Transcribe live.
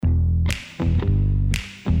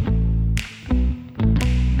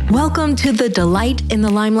Welcome to the Delight in the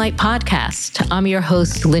Limelight podcast. I'm your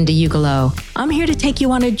host, Linda Ugolo. I'm here to take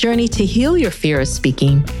you on a journey to heal your fear of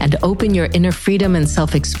speaking and open your inner freedom and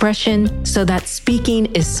self-expression so that speaking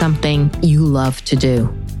is something you love to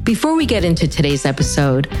do. Before we get into today's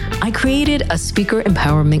episode, I created a speaker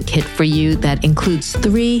empowerment kit for you that includes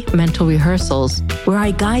 3 mental rehearsals where I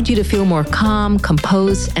guide you to feel more calm,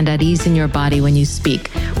 composed, and at ease in your body when you speak,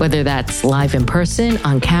 whether that's live in person,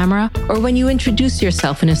 on camera, or when you introduce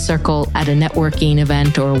yourself in a circle at a networking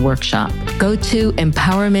event or a workshop. Go to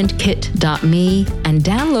empowermentkit.me and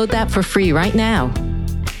download that for free right now.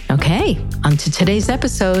 Okay, on to today's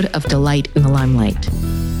episode of Delight in the Limelight.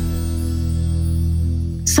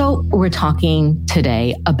 So we're talking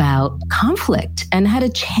today about conflict and how to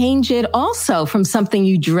change it also from something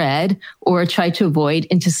you dread or try to avoid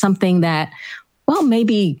into something that, well,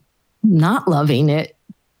 maybe not loving it,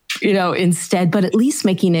 instead, but at least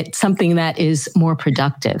making it something that is more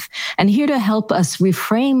productive. And here to help us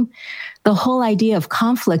reframe the whole idea of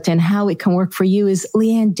conflict and how it can work for you is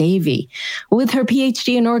Leanne Davey. With her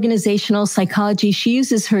PhD in organizational psychology, she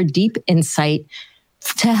uses her deep insight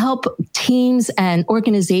to help teams and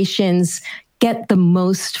organizations get the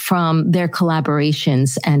most from their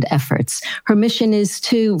collaborations and efforts. Her mission is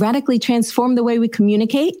to radically transform the way we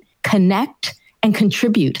communicate, connect, and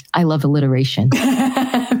contribute. I love alliteration.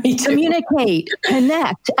 Me too. Communicate,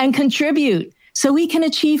 connect, and contribute so we can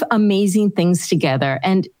achieve amazing things together.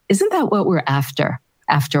 And isn't that what we're after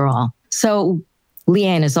all? So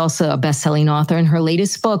Leanne is also a best-selling author, and her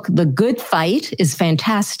latest book, The Good Fight, is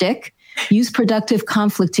fantastic. Use productive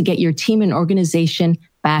conflict to get your team and organization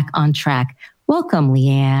back on track. Welcome,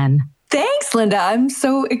 Leanne. Thanks, Linda. I'm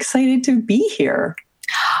so excited to be here.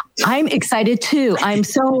 I'm excited too. I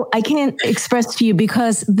can't express to you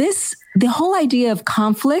because the whole idea of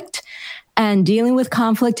conflict and dealing with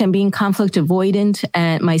conflict and being conflict avoidant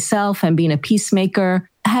and myself and being a peacemaker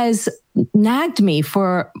has nagged me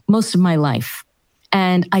for most of my life.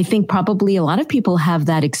 And I think probably a lot of people have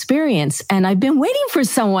that experience. And I've been waiting for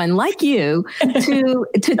someone like you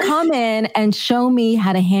to come in and show me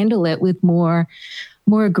how to handle it with more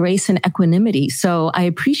grace and equanimity. So I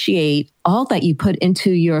appreciate all that you put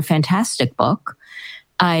into your fantastic book.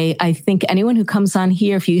 I think anyone who comes on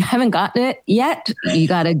here, if you haven't gotten it yet, you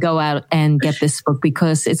got to go out and get this book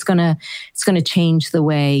because it's gonna change the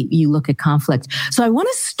way you look at conflict. So I want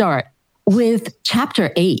to start with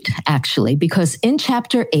chapter 8, actually, because in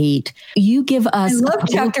chapter 8, you give us... I love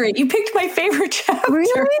chapter 8. You picked my favorite chapter.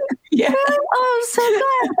 Really? Yeah. Oh, so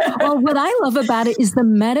good. Well, what I love about it is the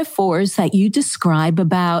metaphors that you describe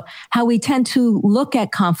about how we tend to look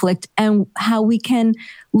at conflict and how we can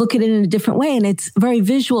look at it in a different way. And it's very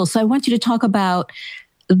visual. So I want you to talk about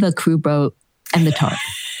the crew boat and the tarp.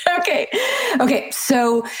 Okay.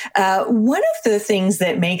 So one of the things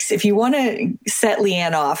that makes, if you want to set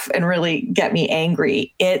Leanne off and really get me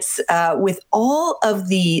angry, it's with all of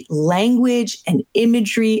the language and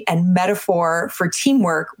imagery and metaphor for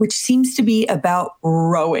teamwork, which seems to be about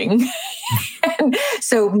rowing. And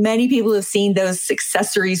so many people have seen those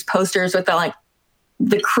accessories posters with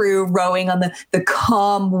the crew rowing on the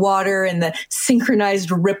calm water and the synchronized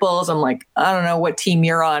ripples. I'm like, I don't know what team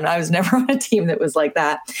you're on. I was never on a team that was like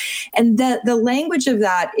that. And the language of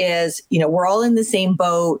that is, we're all in the same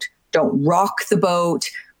boat. Don't rock the boat.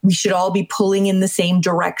 We should all be pulling in the same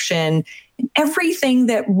direction. And everything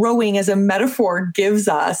that rowing as a metaphor gives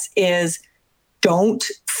us is don't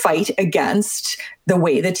fight against the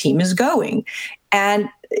way the team is going. And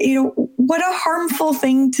what a harmful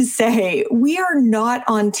thing to say. We are not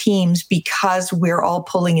on teams because we're all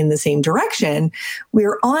pulling in the same direction.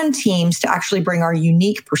 We're on teams to actually bring our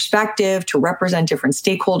unique perspective, to represent different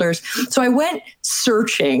stakeholders. So I went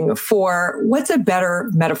searching for what's a better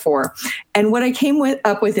metaphor. And what I came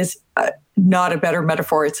up with is not a better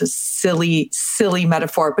metaphor. It's a silly, silly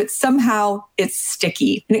metaphor, but somehow it's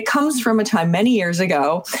sticky. And it comes from a time many years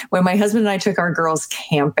ago when my husband and I took our girls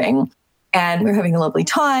camping. And we're having a lovely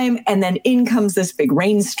time. And then in comes this big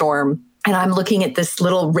rainstorm. And I'm looking at this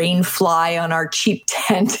little rain fly on our cheap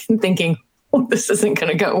tent and thinking, oh, this isn't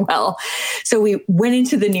going to go well. So we went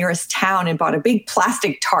into the nearest town and bought a big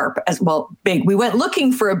plastic tarp We went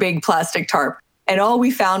looking for a big plastic tarp. And all we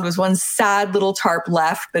found was one sad little tarp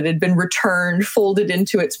left that had been returned, folded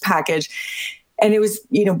into its package. And it was,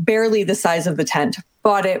 barely the size of the tent.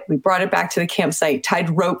 Bought it. We brought it back to the campsite, tied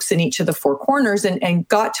ropes in each of the 4 corners and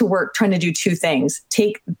got to work trying to do 2 things.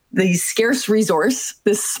 Take the scarce resource,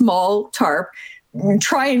 this small tarp,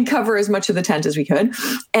 try and cover as much of the tent as we could.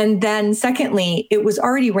 And then secondly, it was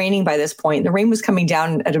already raining by this point. The rain was coming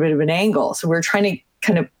down at a bit of an angle. So we were trying to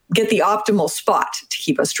kind of get the optimal spot to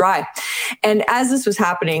keep us dry. And as this was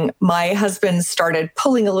happening, my husband started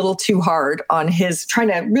pulling a little too hard on his, trying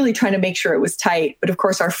to make sure it was tight. But of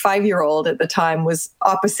course, our 5-year-old at the time was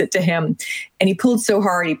opposite to him. And he pulled so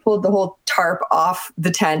hard, he pulled the whole tarp off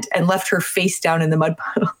the tent and left her face down in the mud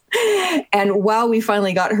puddle. And while we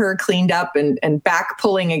finally got her cleaned up and back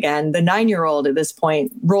pulling again, the 9-year-old at this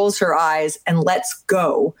point rolls her eyes and lets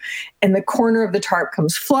go. And the corner of the tarp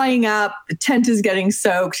comes flying up. The tent is getting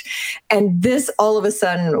soaked. And this all of a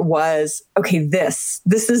sudden was, okay, this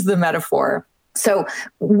is the metaphor. So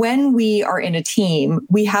when we are in a team,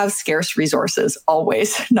 we have scarce resources,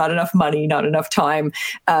 always. Not enough money, not enough time.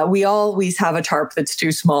 We always have a tarp that's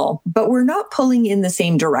too small, but we're not pulling in the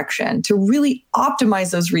same direction. To really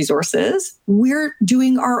optimize those resources, we're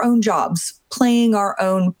doing our own jobs, playing our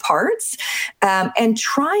own parts, and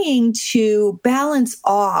trying to balance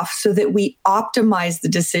off so that we optimize the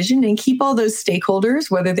decision and keep all those stakeholders,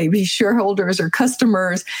 whether they be shareholders or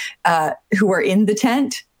customers who are in the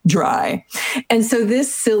tent, dry. And so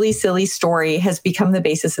this silly story has become the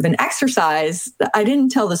basis of an exercise. I didn't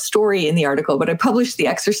tell the story in the article, but I published the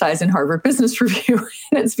exercise in Harvard Business Review,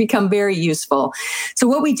 and it's become very useful. So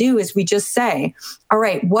what we do is we just say, all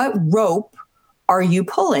right, what rope are you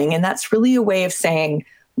pulling? And that's really a way of saying,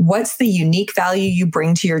 what's the unique value you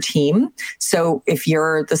bring to your team? So if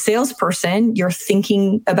you're the salesperson, you're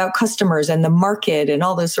thinking about customers and the market and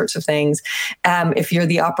all those sorts of things. If you're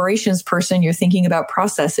the operations person, you're thinking about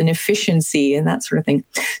process and efficiency and that sort of thing.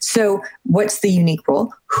 So what's the unique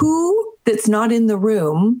role? Who that's not in the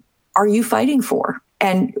room are you fighting for?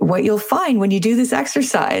 And what you'll find when you do this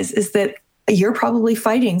exercise is that you're probably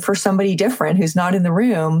fighting for somebody different who's not in the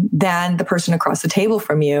room than the person across the table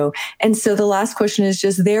from you. And so the last question is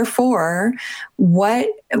just, therefore, what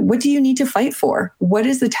do you need to fight for? What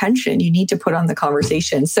is the tension you need to put on the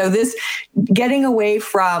conversation? So this getting away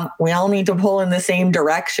from, we all need to pull in the same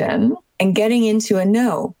direction, and getting into a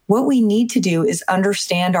no. What we need to do is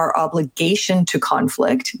understand our obligation to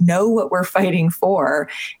conflict, know what we're fighting for,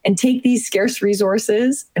 and take these scarce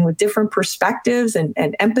resources and with different perspectives and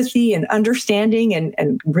empathy and understanding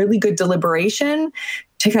and really good deliberation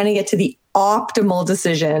to kind of get to the optimal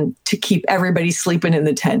decision to keep everybody sleeping in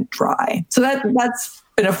the tent dry. So that's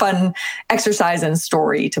been a fun exercise and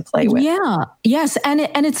story to play with. Yeah. Yes. And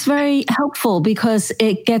it's very helpful because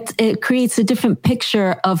it creates a different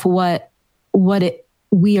picture of what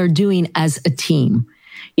we are doing as a team.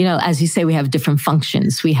 You know, as you say, we have different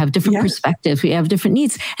functions, we have different perspectives, we have different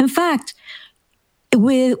needs. In fact,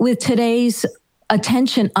 with today's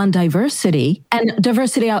attention on diversity and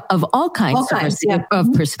diversity of all kinds,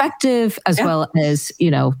 of perspective, as well as,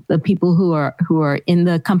 you know, the people who are in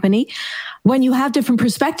the company. When you have different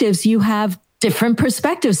perspectives, you have different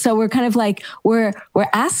perspectives. So we're kind of like, we're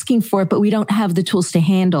asking for it, but we don't have the tools to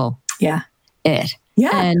handle it.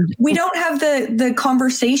 Yeah. And we don't have the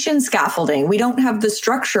conversation scaffolding. We don't have the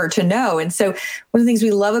structure to know. And so one of the things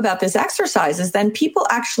we love about this exercise is then people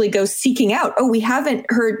actually go seeking out, we haven't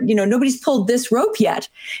heard, nobody's pulled this rope yet.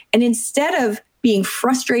 And instead of being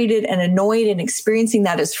frustrated and annoyed and experiencing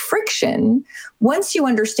that as friction, once you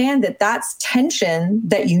understand that that's tension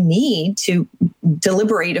that you need to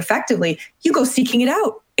deliberate effectively, you go seeking it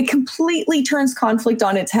out. It completely turns conflict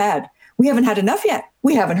on its head. We haven't had enough yet.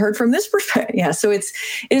 We haven't heard from this perspective. Yeah, so it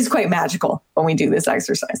is quite magical when we do this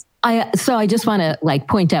exercise. So I just want to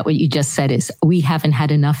point out what you just said is we haven't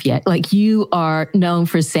had enough yet. Like, you are known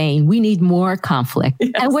for saying we need more conflict.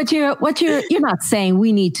 Yes. And what you're not saying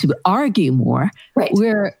we need to argue more. Right.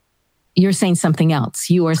 You're saying something else.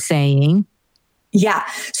 You are saying. Yeah.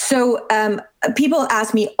 So people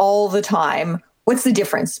ask me all the time, what's the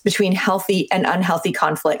difference between healthy and unhealthy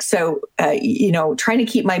conflict? So, trying to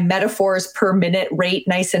keep my metaphors per minute rate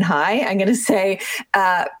nice and high, I'm going to say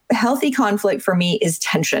healthy conflict for me is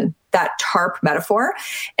tension, that TARP metaphor.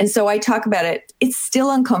 And so I talk about it. It's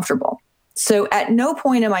still uncomfortable. So at no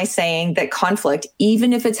point am I saying that conflict,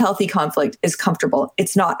 even if it's healthy conflict, is comfortable.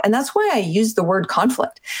 It's not. And that's why I use the word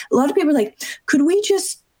conflict. A lot of people are like, could we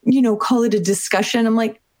just, call it a discussion? I'm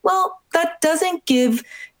like, well, that doesn't give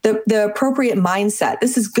the appropriate mindset.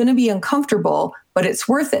 This is going to be uncomfortable, but it's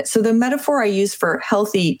worth it. So the metaphor I use for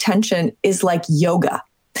healthy tension is like yoga.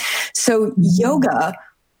 So yoga,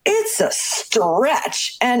 it's a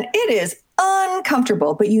stretch and it is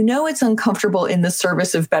uncomfortable, but it's uncomfortable in the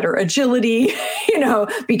service of better agility,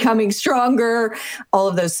 becoming stronger, all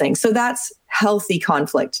of those things. So that's healthy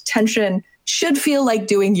conflict. Tension should feel like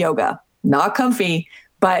doing yoga, not comfy,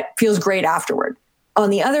 but feels great afterward. On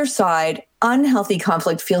the other side, unhealthy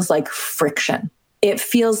conflict feels like friction. It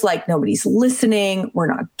feels like nobody's listening. We're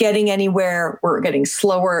not getting anywhere. We're getting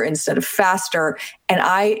slower instead of faster. And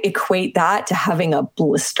I equate that to having a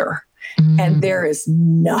blister. And there is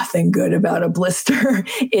nothing good about a blister.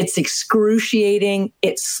 It's excruciating.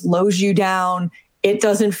 It slows you down. It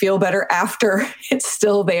doesn't feel better after. It's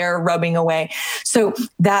still there rubbing away. So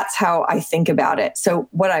that's how I think about it. So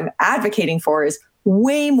what I'm advocating for is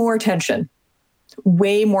way more tension.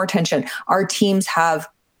 Our teams have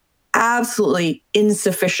absolutely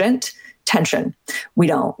insufficient tension. We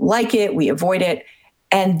don't like it. We avoid it.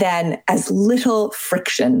 And then as little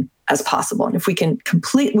friction as possible. And if we can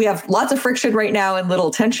we have lots of friction right now and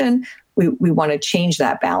little tension. We want to change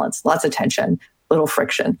that balance. Lots of tension, little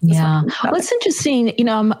friction. Yeah. Well, it's interesting.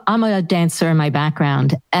 I'm a dancer in my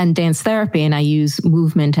background and dance therapy, and I use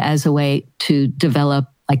movement as a way to develop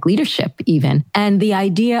like leadership even. And the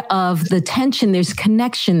idea of the tension, there's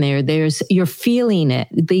connection there. You're feeling it.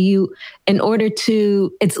 In order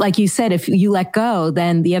to, it's like you said, if you let go,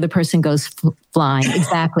 then the other person goes flying.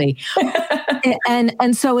 Exactly.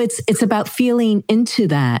 and so it's about feeling into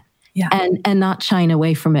that and not shying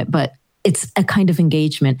away from it, but it's a kind of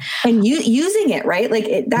engagement. And using it, right? Like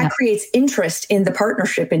that creates interest in the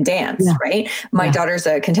partnership in dance, right? My daughter's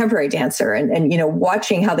a contemporary dancer and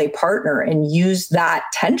watching how they partner and use that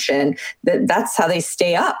tension, that's how they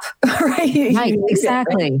stay up, right? Right,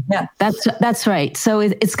 exactly. Right? Yeah. That's right. So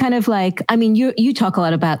it's kind of like, you talk a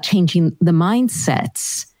lot about changing the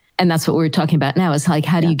mindsets. And that's what we're talking about now is like,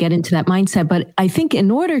 how do you get into that mindset? But I think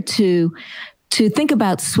in order to think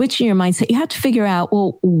about switching your mindset, you have to figure out,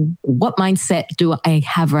 well, what mindset do I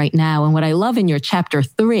have right now? And what I love in your chapter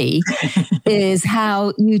 3 is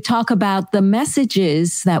how you talk about the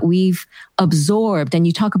messages that we've absorbed. And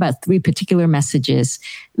you talk about 3 particular messages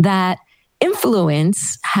that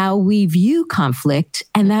influence how we view conflict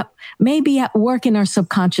and that may be at work in our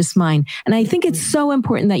subconscious mind. And I think it's so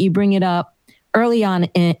important that you bring it up early on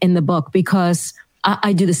in the book because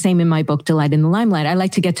I do the same in my book, Delight in the Limelight. I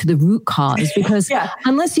like to get to the root cause because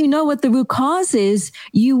unless you know what the root cause is,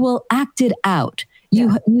 you will act it out.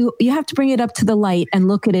 You have to bring it up to the light and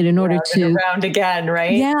look at it in order to around again,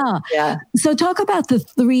 right? Yeah. So talk about the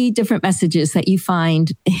 3 different messages that you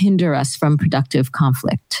find hinder us from productive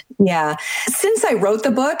conflict. Yeah. Since I wrote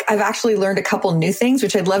the book, I've actually learned a couple new things,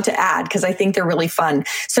 which I'd love to add because I think they're really fun.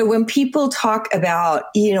 So when people talk about,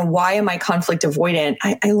 why am I conflict avoidant?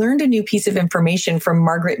 I learned a new piece of information from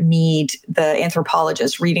Margaret Mead, the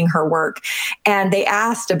anthropologist, reading her work. And they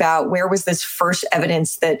asked about where was this first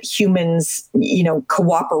evidence that humans,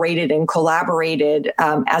 cooperated and collaborated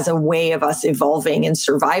as a way of us evolving and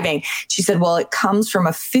surviving. She said, well, it comes from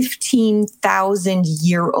a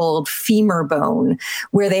 15,000-year-old femur bone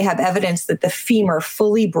where they have evidence that the femur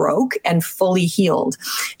fully broke and fully healed.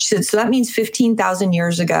 She said, so that means 15,000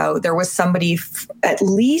 years ago, there was somebody at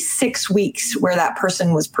least 6 weeks where that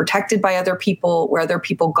person was protected by other people, where other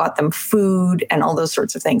people got them food and all those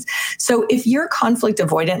sorts of things. So if you're conflict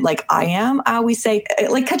avoidant like I am, I always say,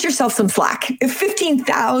 like, cut yourself some slack. If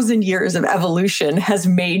 15,000 years of evolution has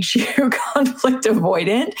made you conflict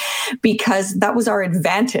avoidant because that was our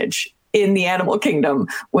advantage in the animal kingdom,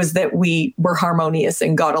 was that we were harmonious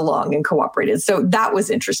and got along and cooperated. So that was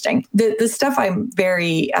interesting. The stuff I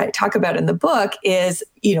talk about in the book is,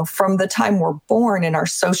 from the time we're born and our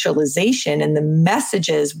socialization and the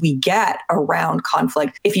messages we get around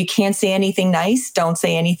conflict. If you can't say anything nice, don't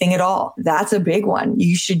say anything at all. That's a big one.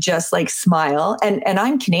 You should just smile. And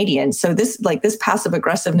I'm Canadian. So this passive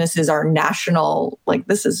aggressiveness is our national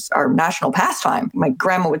pastime. My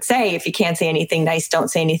grandma would say, if you can't say anything nice, don't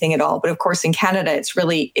say anything at all. But of course, in Canada, it's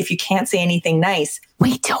really, if you can't say anything nice,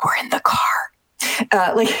 wait till we're in the car.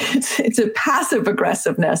 It's a passive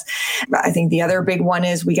aggressiveness. I think the other big one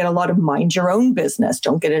is we get a lot of mind your own business,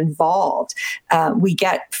 don't get involved. We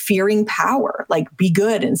get fearing power, like be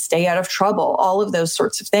good and stay out of trouble, all of those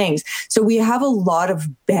sorts of things. So we have a lot of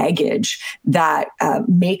baggage that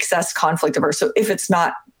makes us conflict averse. So if it's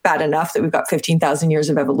not bad enough that we've got 15,000 years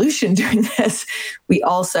of evolution doing this, we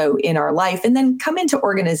also in our life, and then come into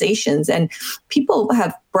organizations and people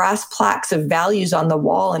have brass plaques of values on the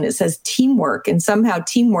wall and it says teamwork, and somehow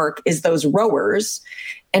teamwork is those rowers.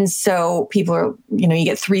 And so people are, you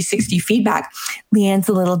get 360 feedback. Leanne's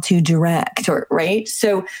a little too direct, right?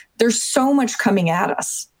 So there's so much coming at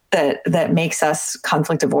us that makes us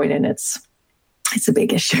conflict avoidant. It's a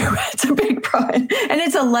big issue. It's a big problem. And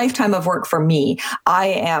it's a lifetime of work for me. I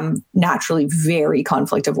am naturally very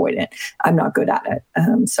conflict avoidant. I'm not good at it.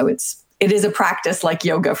 So it is a practice like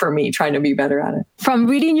yoga for me, trying to be better at it. From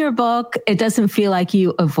reading your book, it doesn't feel like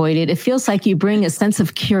you avoid it. It feels like you bring a sense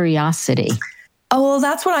of curiosity. Oh, well,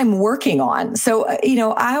 that's what I'm working on. So,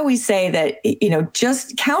 I always say that,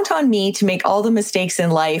 just count on me to make all the mistakes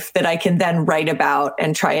in life that I can then write about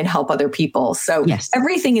and try and help other people. So Yes.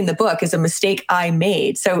 Everything in the book is a mistake I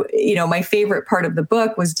made. So, my favorite part of the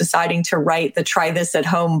book was deciding to write the Try This at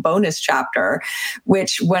Home bonus chapter,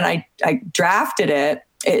 which when I drafted it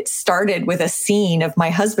started with a scene of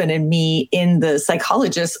my husband and me in the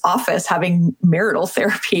psychologist's office having marital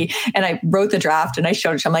therapy. And I wrote the draft and I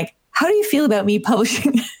showed it to him. I'm like, how do you feel about me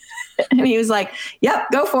publishing? And he was like, yep,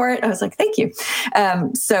 go for it. I was like, thank you.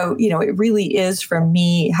 So, it really is from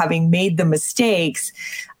me having made the mistakes.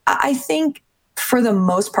 I think for the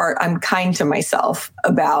most part, I'm kind to myself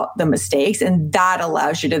about the mistakes, and that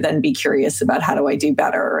allows you to then be curious about how do I do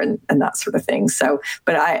better and that sort of thing. So,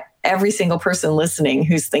 but every single person listening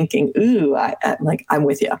who's thinking, ooh, I'm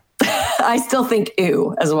with you. I still think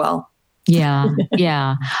ooh as well. Yeah.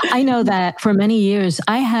 Yeah. I know that for many years,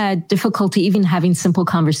 I had difficulty even having simple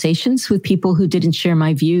conversations with people who didn't share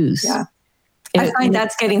my views. Yeah. I find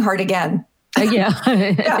that's getting hard again. Yeah.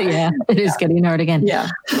 Yeah. It is getting hard again. Yeah.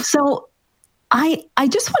 So I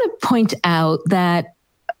just want to point out that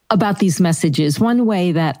about these messages, one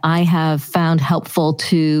way that I have found helpful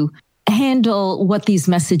to handle what these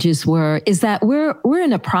messages were is that we're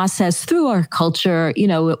in a process through our culture,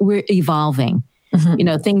 we're evolving.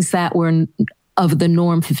 Mm-hmm. Things that were of the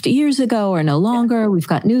norm 50 years ago are no longer. We've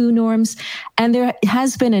got new norms. And there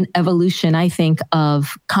has been an evolution, I think,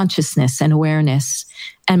 of consciousness and awareness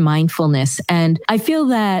and mindfulness. And I feel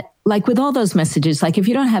that, like with all those messages, like if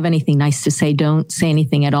you don't have anything nice to say, don't say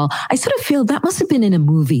anything at all. I sort of feel that must have been in a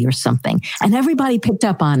movie or something. And everybody picked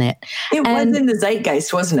up on it. It was in the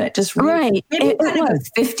zeitgeist, wasn't it? Just right. Maybe kind of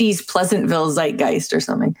a 50s Pleasantville zeitgeist or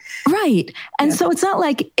something. Right. And so it's not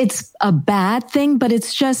like it's a bad thing, but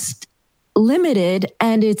it's just limited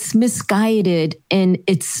and it's misguided in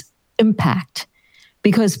its impact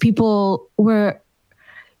because people were,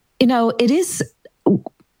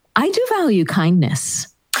 I do value kindness.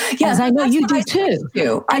 Yeah, as I know you do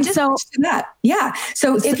too. I just to that. Yeah.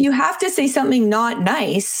 So if you have to say something not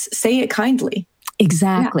nice, say it kindly.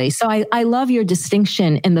 Exactly. Yeah. So I love your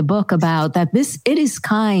distinction in the book about that it is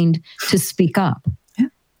kind to speak up.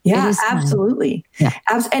 Yeah, absolutely. Yeah.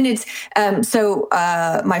 And it's,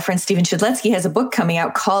 my friend Stephen Chudletsky has a book coming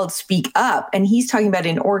out called Speak Up. And he's talking about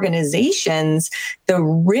in organizations, the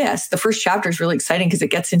risk. The first chapter is really exciting because it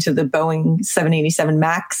gets into the Boeing 787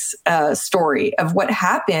 MAX story of what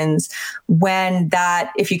happens when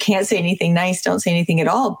if you can't say anything nice, don't say anything at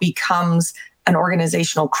all, becomes an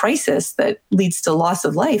organizational crisis that leads to loss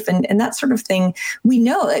of life and that sort of thing. We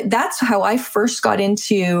know that's how I first got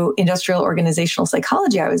into industrial organizational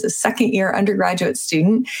psychology. I was a second year undergraduate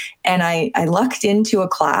student and I lucked into a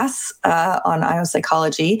class on IO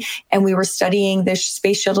psychology and we were studying the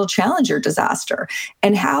Space Shuttle Challenger disaster.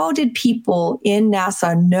 And how did people in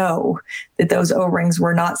NASA know that those O-rings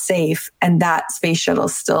were not safe and that space shuttle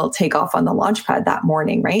still take off on the launch pad that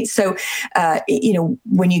morning, right? So,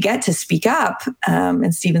 when you get to speak up,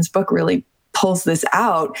 and Stephen's book really pulls this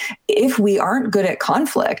out, if we aren't good at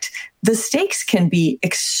conflict, the stakes can be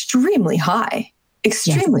extremely high,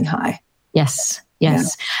 high. Yes. Yeah.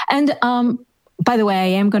 And by the way,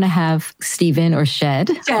 I am going to have Stephen or Shed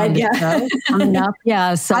coming up.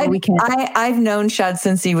 Yeah, so I've known Shed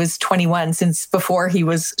since he was 21, since before he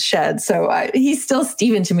was Shed. So he's still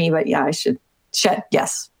Stephen to me, but yeah, I should Shed.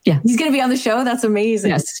 Yes. Yeah. He's going to be on the show. That's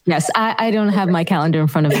amazing. Yes. I don't have my calendar in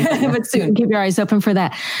front of me, but soon. Keep your eyes open for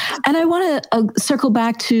that. And I want to circle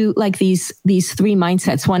back to like these three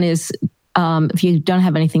mindsets. One is if you don't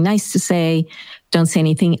have anything nice to say, don't say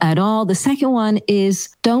anything at all. The second one is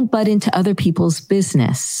don't butt into other people's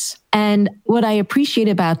business. And what I appreciate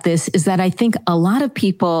about this is that I think a lot of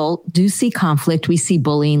people do see conflict. We see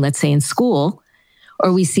bullying, let's say in school,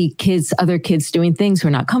 or we see other kids doing things we're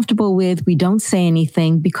not comfortable with. We don't say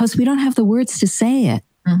anything because we don't have the words to say it.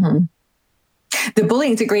 Mm-hmm. The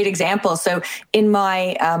bullying is a great example. So in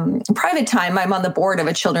my private time, I'm on the board of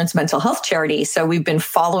a children's mental health charity. So we've been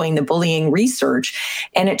following the bullying research.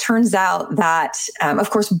 And it turns out that, of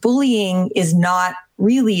course, bullying is not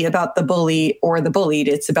really about the bully or the bullied.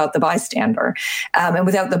 It's about the bystander. And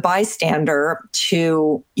without the bystander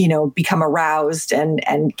to, become aroused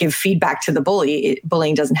and give feedback to the bully,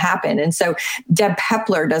 bullying doesn't happen. And so Deb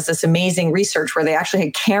Pepler does this amazing research where they actually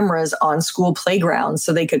had cameras on school playgrounds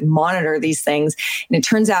so they could monitor these things. And it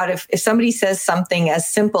turns out if somebody says something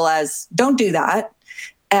as simple as, don't do that,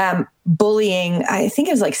 bullying, I think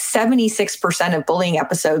it was like 76% of bullying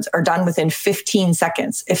episodes are done within 15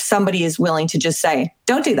 seconds. If somebody is willing to just say,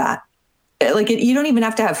 don't do that. You don't even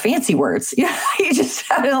have to have fancy words. You just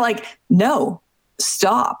have to no.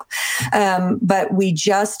 stop. But we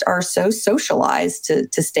just are so socialized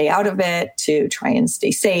to stay out of it, to try and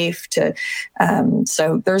stay safe.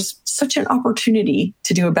 So there's such an opportunity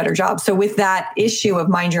to do a better job. So with that issue of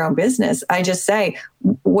mind your own business, I just say,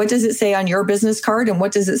 what does it say on your business card and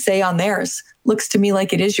what does it say on theirs? Looks to me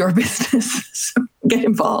like it is your business. So get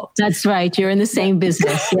involved. That's right. You're in the same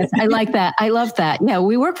business. Yes, I like that. I love that. Yeah,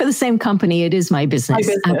 we work for the same company. It is my business.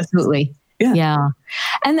 Absolutely. Yeah.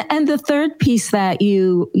 And the third piece that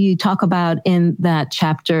you talk about in that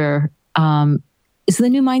chapter is the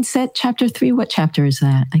New Mindset, chapter 3. What chapter is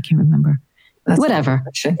that? I can't remember. Whatever.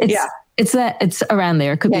 It's around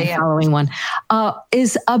there. It could be the following one.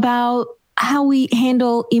 Is about how we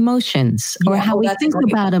handle emotions or how we think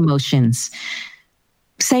about emotions.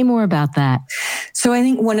 Say more about that. So I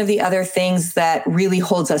think one of the other things that really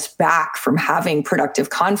holds us back from having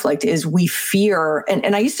productive conflict is we fear,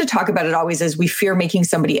 and I used to talk about it always as we fear making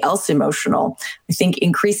somebody else emotional. I think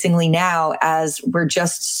increasingly now, as we're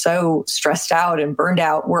just so stressed out and burned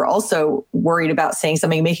out, we're also worried about saying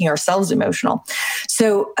something, making ourselves emotional.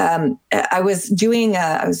 So I was doing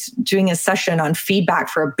a session on feedback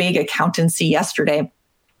for a big accountancy yesterday.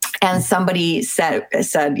 And somebody said,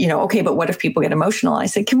 okay, but what if people get emotional? I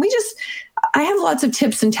said, I have lots of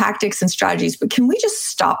tips and tactics and strategies, but can we just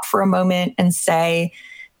stop for a moment and say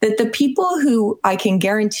that the people who I can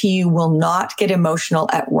guarantee you will not get emotional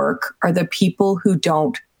at work are the people who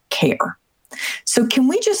don't care. So can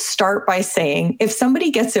we just start by saying, if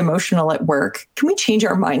somebody gets emotional at work, can we change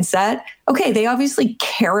our mindset? Okay, they obviously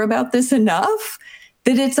care about this enough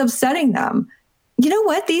that it's upsetting them. You know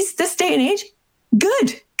what? This day and age,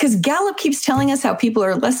 good. Because Gallup keeps telling us how people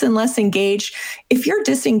are less and less engaged. If you're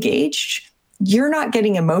disengaged, you're not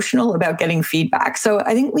getting emotional about getting feedback. So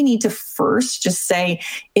I think we need to first just say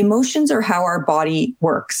emotions are how our body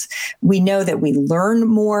works. We know that we learn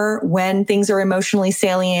more when things are emotionally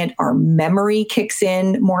salient. Our memory kicks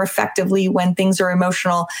in more effectively when things are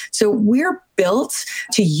emotional. So we're built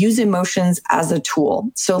to use emotions as a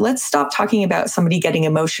tool. So let's stop talking about somebody getting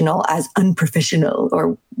emotional as unprofessional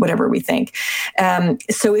or whatever we think.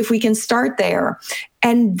 So if we can start there,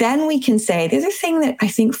 and then we can say, the other thing that I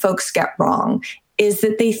think folks get wrong is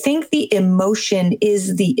that they think the emotion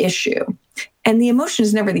is the issue. And the emotion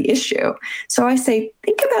is never the issue. So I say,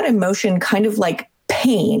 think about emotion kind of like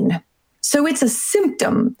pain. So it's a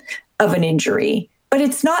symptom of an injury, but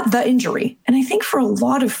it's not the injury. And I think for a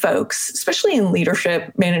lot of folks, especially in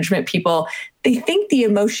leadership, management people, they think the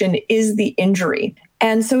emotion is the injury.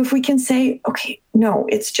 And so if we can say, okay, no,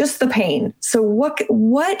 it's just the pain. So what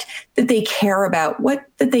that they care about, what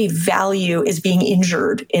that they value is being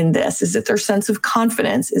injured in this? Is it their sense of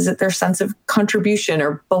confidence? Is it their sense of contribution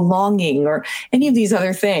or belonging or any of these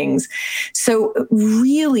other things? So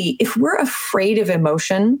really, if we're afraid of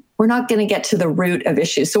emotion, we're not going to get to the root of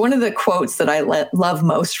issues. So one of the quotes that I love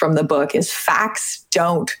most from the book is facts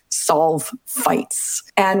don't solve fights.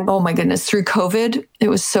 And oh my goodness, through COVID, it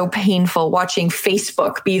was so painful watching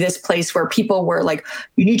Facebook be this place where people were like,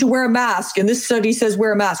 you need to wear a mask. And this study says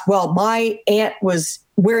wear a mask. Well, my aunt was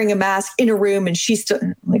wearing a mask in a room and she's still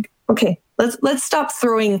like, okay, let's stop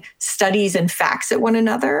throwing studies and facts at one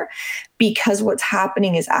another, because what's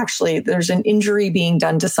happening is actually there's an injury being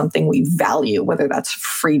done to something we value, whether that's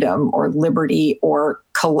freedom or liberty or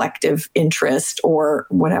collective interest or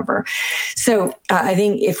whatever. So I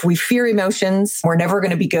think if we fear emotions, we're never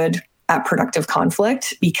going to be good at productive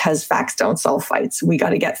conflict because facts don't solve fights. We got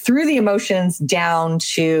to get through the emotions down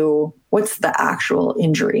to what's the actual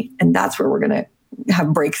injury. And that's where we're going to have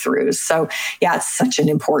breakthroughs. So yeah, it's such an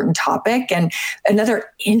important topic. And another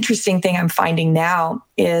interesting thing I'm finding now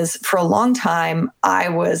is for a long time, I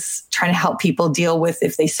was trying to help people deal with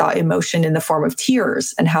if they saw emotion in the form of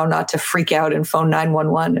tears and how not to freak out and phone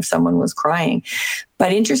 911 if someone was crying.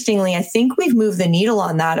 But interestingly, I think we've moved the needle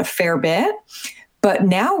on that a fair bit. But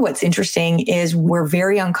now what's interesting is we're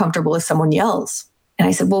very uncomfortable if someone yells. And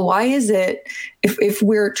I said, well, why is it, if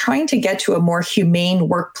we're trying to get to a more humane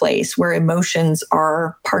workplace where emotions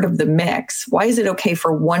are part of the mix, why is it okay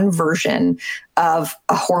for one version of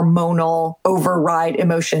a hormonal override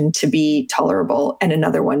emotion to be tolerable and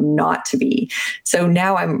another one not to be? So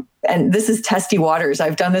now and this is testy waters.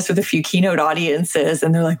 I've done this with a few keynote audiences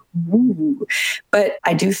and they're like, ooh. But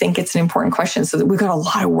I do think it's an important question. So that we've got a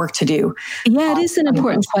lot of work to do. Yeah, it is an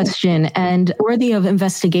important question and worthy of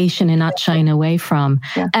investigation and not shying away from.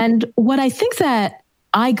 Yeah. And what I think that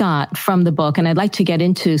I got from the book, and I'd like to get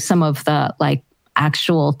into some of the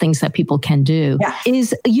actual things that people can do,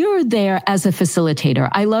 is you're there as a facilitator.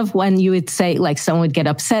 I love when you would say, someone would get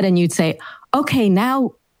upset and you'd say, okay,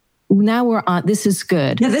 now now we're on, this is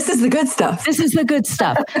good. Yeah, this is the good stuff. This is the good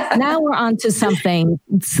stuff. Now we're on to something.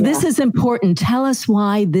 This is important. Tell us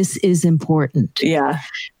why this is important. Yeah.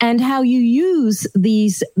 And how you use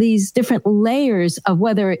these different layers of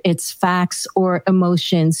whether it's facts or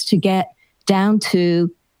emotions to get down to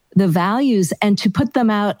the values and to put them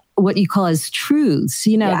out what you call as truths,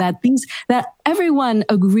 that everyone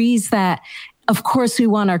agrees that, of course, we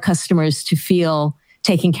want our customers to feel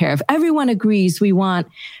taken care of. Everyone agrees we want,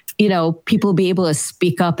 people be able to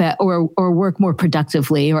speak up or work more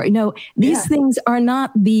productively, or, these things are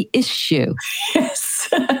not the issue. Yes.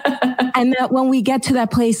 And that when we get to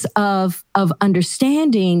that place of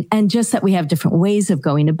understanding, and just that we have different ways of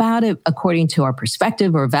going about it according to our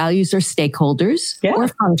perspective or values or stakeholders or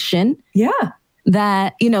function. Yeah.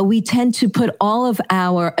 That, we tend to put all of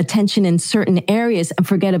our attention in certain areas and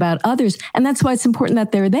forget about others. And that's why it's important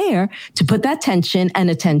that they're there to put that tension and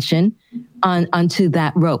attention onto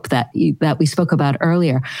that rope that we spoke about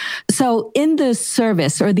earlier. So in the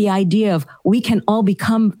service, or the idea of we can all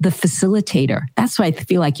become the facilitator, that's what I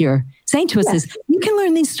feel like you're saying to us is, you can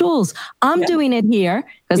learn these tools. I'm doing it here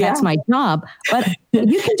because that's my job, but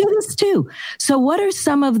you can do this too. So what are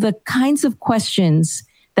some of the kinds of questions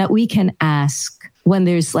that we can ask when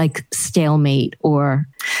there's like stalemate or...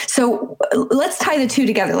 So let's tie the two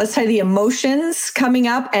together. Let's tie the emotions coming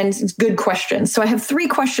up and good questions. So I have 3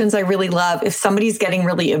 questions I really love if somebody's getting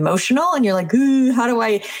really emotional and you're like, ooh, how do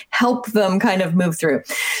I help them kind of move through?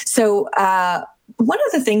 So one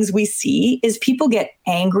of the things we see is people get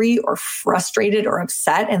angry or frustrated or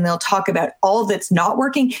upset, and they'll talk about all that's not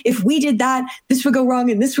working. If we did that, this would go wrong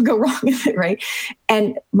and this would go wrong, right?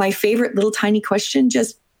 And my favorite little tiny question,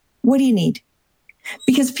 just, what do you need?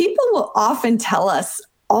 Because people will often tell us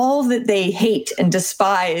all that they hate and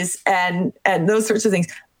despise and those sorts of things,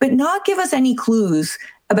 but not give us any clues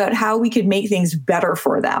about how we could make things better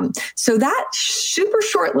for them. So that super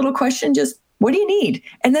short little question, just, what do you need?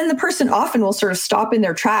 And then the person often will sort of stop in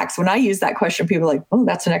their tracks. When I use that question, people are like, oh,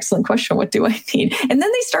 that's an excellent question. What do I need? And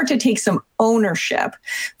then they start to take some ownership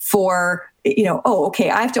for, oh,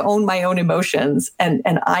 okay, I have to own my own emotions and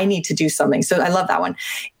I need to do something. So I love that one.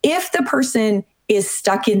 If the person is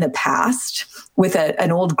stuck in the past with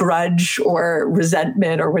an old grudge or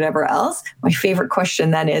resentment or whatever else, my favorite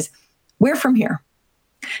question then is, where from here?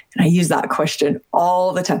 And I use that question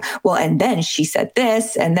all the time. Well, and then she said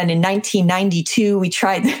this, and then in 1992, we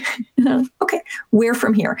tried, okay, where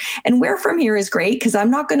from here? And where from here is great because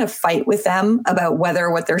I'm not going to fight with them about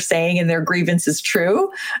whether what they're saying and their grievance is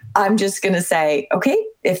true. I'm just going to say, okay,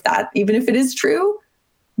 even if it is true,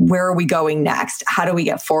 where are we going next? How do we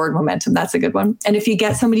get forward momentum? That's a good one. And if you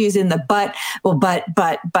get somebody who's in the but,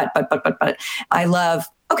 I love,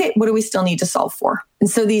 okay, what do we still need to solve for? And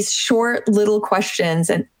so these short little questions,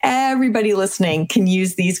 and everybody listening can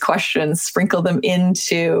use these questions, sprinkle them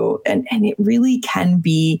into, and it really can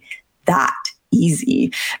be that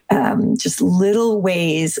easy. Just little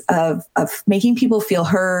ways of making people feel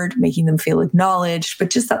heard, making them feel acknowledged, but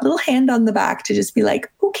just that little hand on the back to just be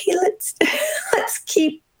like, okay, let's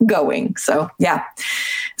keep going. So, yeah.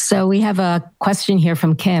 So we have a question here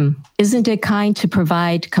from Kim. Isn't it kind to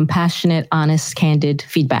provide compassionate, honest, candid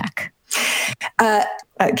feedback?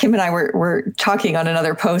 Kim and I were talking on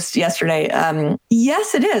another post yesterday.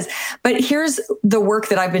 Yes, it is. But here's the work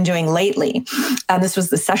that I've been doing lately. This was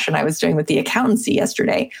the session I was doing with the accountancy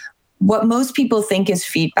yesterday. What most people think is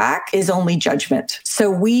feedback is only judgment. So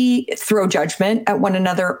we throw judgment at one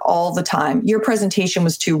another all the time. Your presentation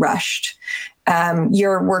was too rushed.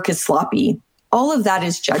 Your work is sloppy. All of that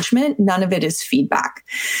is judgment. None of it is feedback.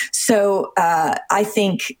 So I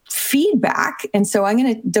think feedback, and so I'm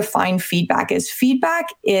going to define feedback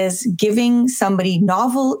as giving somebody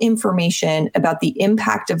novel information about the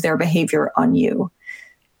impact of their behavior on you.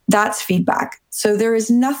 That's feedback. So there is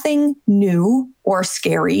nothing new or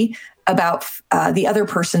scary about the other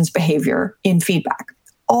person's behavior in feedback.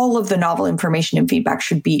 All of the novel information and feedback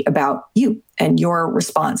should be about you and your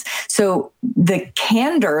response. So the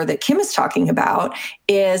candor that Kim is talking about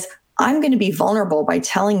is, I'm going to be vulnerable by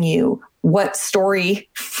telling you what story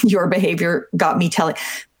your behavior got me telling.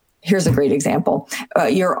 Here's a great example.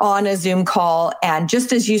 You're on a Zoom call, and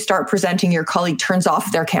just as you start presenting, your colleague turns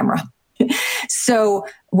off their camera. So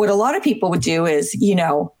what a lot of people would do is,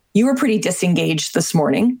 you were pretty disengaged this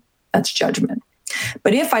morning. That's judgment.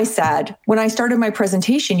 But if I said, when I started my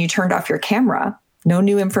presentation, you turned off your camera, no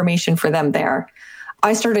new information for them there.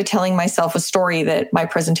 I started telling myself a story that my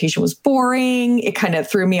presentation was boring. It kind of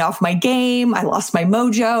threw me off my game. I lost my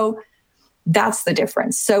mojo. That's the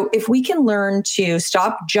difference. So if we can learn to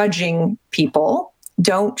stop judging people,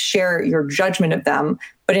 don't share your judgment of them,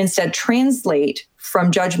 but instead translate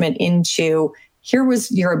from judgment into here was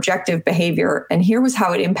your objective behavior and here was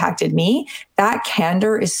how it impacted me. That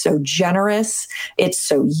candor is so generous. It's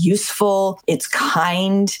so useful. It's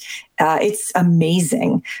kind. It's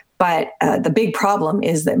amazing. But the big problem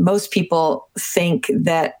is that most people think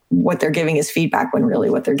that what they're giving is feedback when really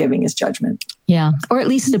what they're giving is judgment. Yeah, or at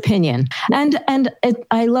least opinion.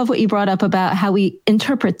 I love what you brought up about how we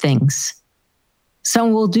interpret things.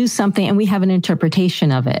 Someone will do something and we have an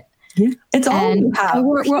interpretation of it. Yeah, it's all you have.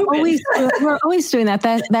 We're always doing that.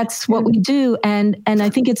 That's what we do. And I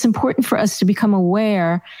think it's important for us to become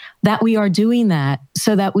aware that we are doing that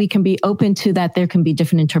so that we can be open to that there can be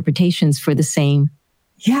different interpretations for the same.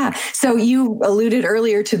 Yeah. So you alluded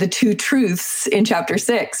earlier to the two truths in chapter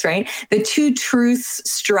 6, right? The two truths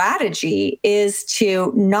strategy is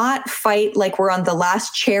to not fight like we're on the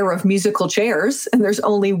last chair of musical chairs and there's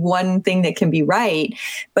only one thing that can be right,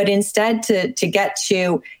 but instead to get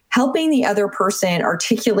to helping the other person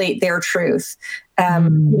articulate their truth.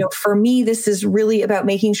 For me, this is really about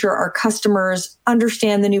making sure our customers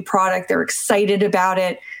understand the new product. They're excited about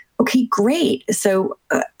it. Okay, great. So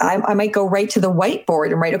I might go right to the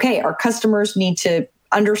whiteboard and write, okay, our customers need to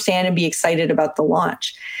understand and be excited about the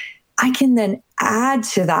launch. I can then add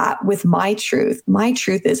to that with my truth. My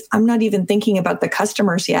truth is I'm not even thinking about the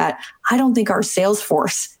customers yet. I don't think our sales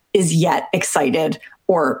force is yet excited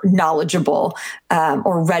or knowledgeable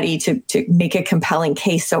or ready to make a compelling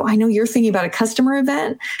case. So I know you're thinking about a customer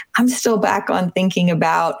event. I'm still back on thinking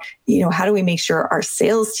about, how do we make sure our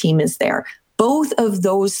sales team is there? Both of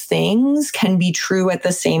those things can be true at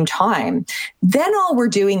the same time. Then all we're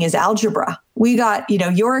doing is algebra. We got,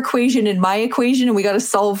 your equation and my equation, and we got to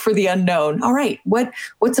solve for the unknown. All right,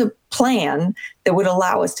 what's a plan that would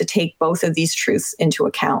allow us to take both of these truths into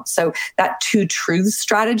account? So that two truths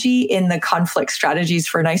strategy in the conflict strategies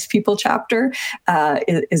for nice people chapter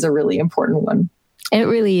is a really important one. It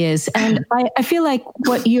really is. And I feel like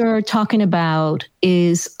what you're talking about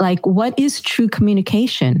is like, what is true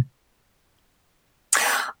communication?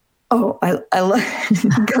 Oh, I love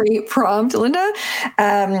great prompt, Linda.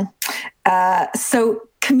 So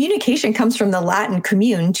communication comes from the Latin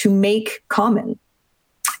commune, to make common.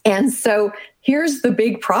 And so here's the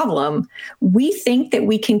big problem. We think that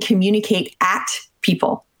we can communicate at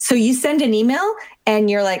people. So you send an email and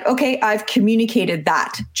you're like, okay, I've communicated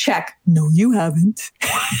that. Check. No, you haven't.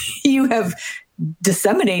 You have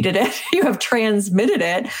disseminated it, you have transmitted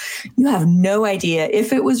it, you have no idea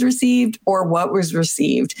if it was received or what was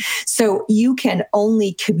received. So you can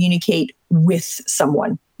only communicate with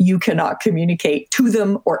someone. You cannot communicate to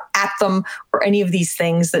them or at them or any of these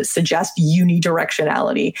things that suggest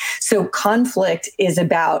unidirectionality. So conflict is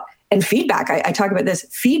about, and feedback, I talk about this,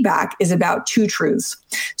 feedback is about two truths.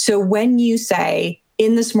 So when you say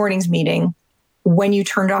in this morning's meeting, when you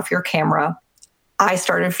turned off your camera, I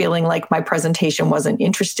started feeling like my presentation wasn't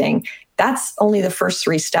interesting. That's only the first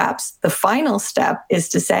 3 steps. The final step is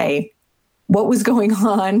to say, what was going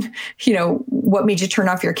on? What made you turn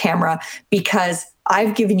off your camera? Because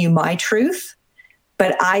I've given you my truth,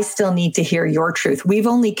 but I still need to hear your truth. We've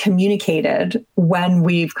only communicated when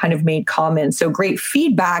we've kind of made comments. So great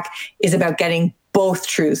feedback is about getting both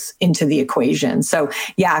truths into the equation. So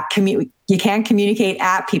yeah, you can't communicate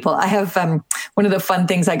at people. I have one of the fun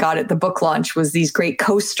things I got at the book launch was these great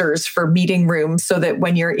coasters for meeting rooms, so that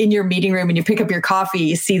when you're in your meeting room and you pick up your coffee,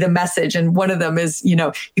 you see the message. And one of them is, you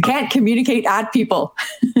can't communicate at people.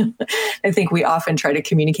 I think we often try to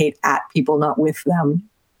communicate at people, not with them.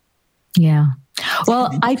 Yeah.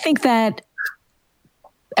 Well, I think that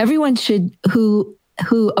everyone should, who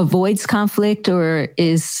avoids conflict or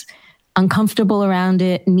is uncomfortable around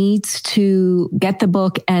it, needs to get the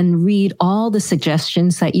book and read all the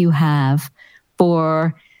suggestions that you have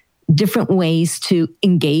for different ways to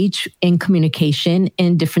engage in communication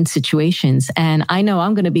in different situations. And I know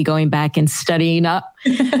I'm going to be going back and studying up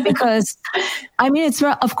because, it's,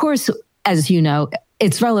 of course, as you know,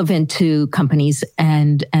 it's relevant to companies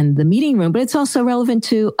and the meeting room, but it's also relevant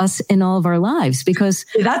to us in all of our lives, because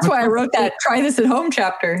that's why I wrote that try this at home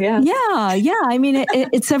chapter. Yeah.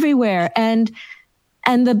 It's everywhere. And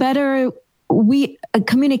the better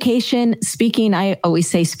communication, speaking, I always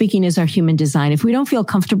say speaking is our human design. If we don't feel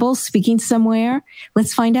comfortable speaking somewhere,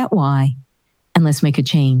 let's find out why and let's make a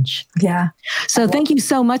change. Yeah. So thank you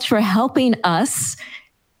so much for helping us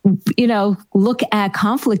look at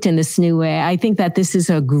conflict in this new way. I think that this is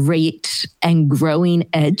a great and growing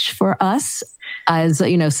edge for us as,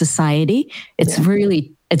 society. It's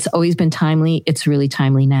really It's always been timely. It's really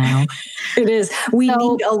timely now. It is. We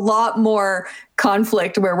need a lot more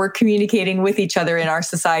conflict where we're communicating with each other in our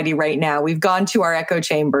society right now. We've gone to our echo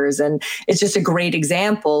chambers, and it's just a great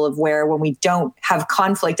example of where when we don't have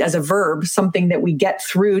conflict as a verb, something that we get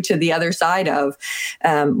through to the other side of,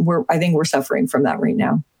 I think we're suffering from that right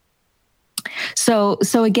now. So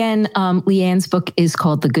again, Leanne's book is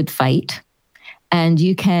called The Good Fight, and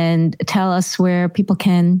you can tell us where people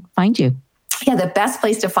can find you. Yeah, the best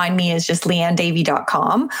place to find me is just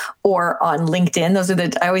leannedavy.com or on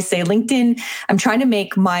LinkedIn. I always say LinkedIn, I'm trying to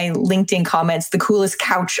make my LinkedIn comments the coolest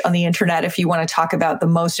couch on the internet if you want to talk about the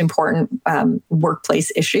most important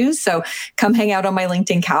workplace issues. So come hang out on my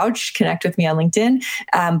LinkedIn couch, connect with me on LinkedIn.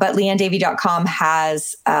 But leannedavy.com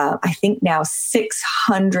has, I think now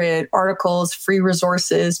 600 articles, free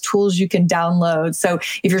resources, tools you can download. So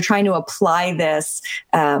if you're trying to apply this,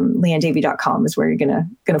 leannedavy.com is where you're going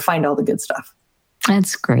to find all the good stuff.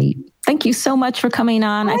 That's great. Thank you so much for coming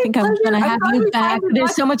on. I think I'm going to have you back.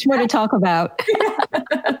 There's so much more to talk about.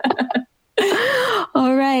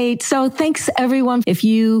 All right. So thanks, everyone. If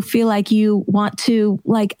you feel like you want to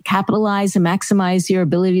capitalize and maximize your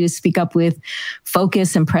ability to speak up with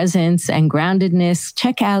focus and presence and groundedness,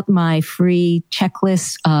 check out my free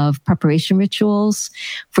checklist of preparation rituals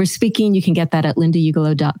for speaking. You can get that at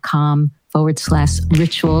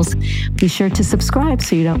lindayuggolo.com/rituals. Be sure to subscribe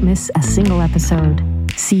so you don't miss a single episode.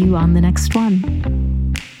 See you on the next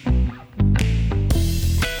one.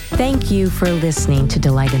 Thank you for listening to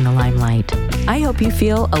Delight in the Limelight. I hope you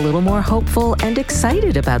feel a little more hopeful and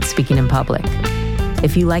excited about speaking in public.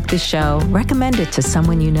 If you like the show, recommend it to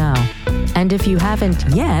someone you know. And if you haven't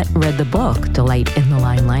yet read the book, Delight in the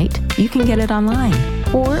Limelight, you can get it online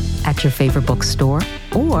or at your favorite bookstore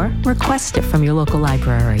or request it from your local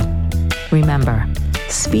library. Remember,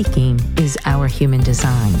 speaking is our human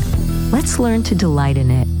design. Let's learn to delight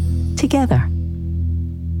in it together.